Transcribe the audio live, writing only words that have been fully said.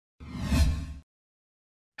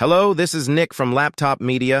Hello, this is Nick from Laptop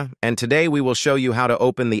Media, and today we will show you how to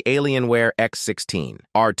open the Alienware x16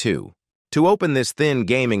 R2. To open this thin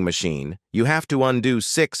gaming machine, you have to undo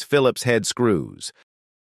 6 Phillips head screws.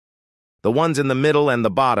 The ones in the middle and the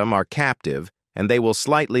bottom are captive, and they will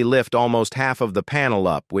slightly lift almost half of the panel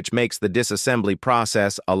up, which makes the disassembly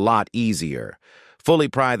process a lot easier. Fully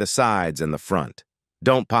pry the sides and the front.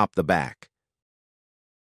 Don't pop the back.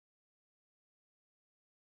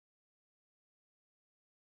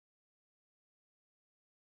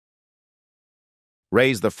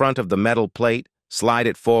 Raise the front of the metal plate, slide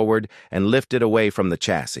it forward, and lift it away from the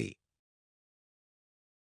chassis.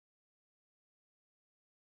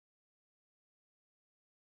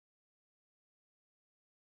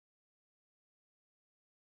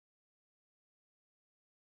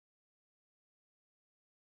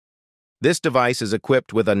 This device is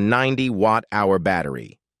equipped with a 90-watt-hour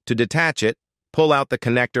battery. To detach it, pull out the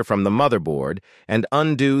connector from the motherboard and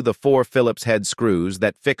undo the 4 Phillips head screws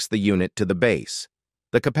that fix the unit to the base.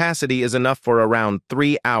 The capacity is enough for around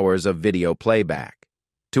 3 hours of video playback.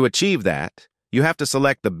 To achieve that, you have to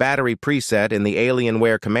select the battery preset in the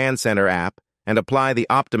Alienware Command Center app and apply the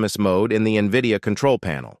Optimus mode in the NVIDIA control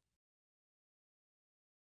panel.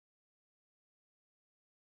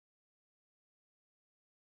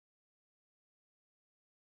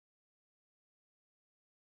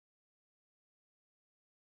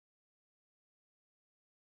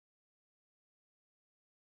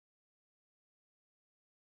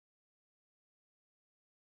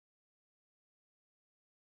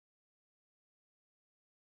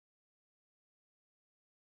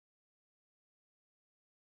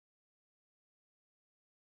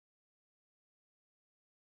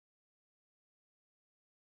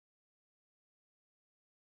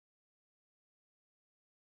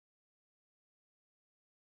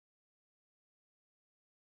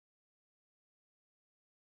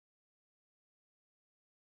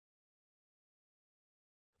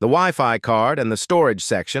 The Wi-Fi card and the storage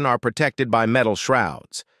section are protected by metal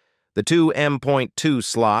shrouds. The two M.2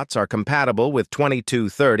 slots are compatible with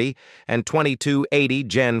 2230 and 2280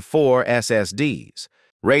 Gen 4 SSDs.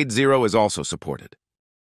 RAID 0 is also supported.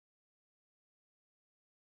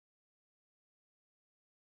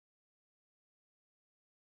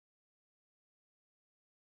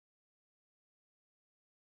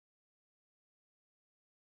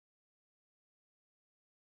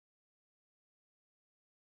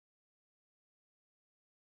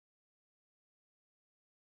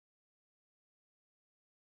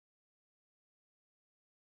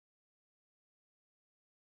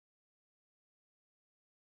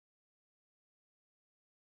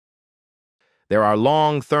 There are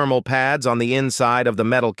long thermal pads on the inside of the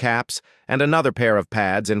metal caps and another pair of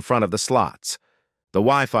pads in front of the slots. The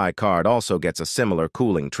Wi-Fi card also gets a similar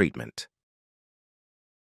cooling treatment.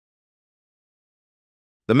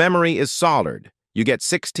 The memory is soldered. You get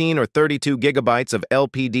 16 or 32 gigabytes of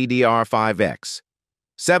LPDDR5X.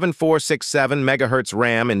 7467 MHz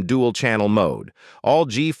RAM in dual-channel mode. All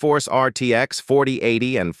GeForce RTX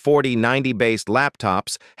 4080 and 4090 based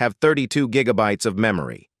laptops have 32 gigabytes of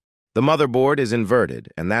memory. The motherboard is inverted,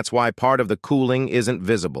 and that's why part of the cooling isn't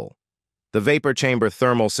visible. The vapor chamber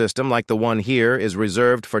thermal system, like the one here, is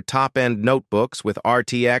reserved for top-end notebooks with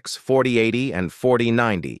RTX 4080 and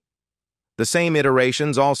 4090. The same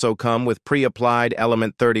iterations also come with pre-applied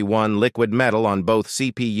Element 31 liquid metal on both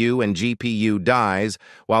CPU and GPU dies,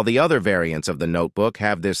 while the other variants of the notebook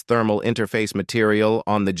have this thermal interface material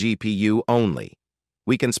on the GPU only.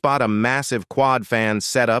 We can spot a massive quad fan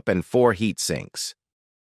setup and 4 heat sinks.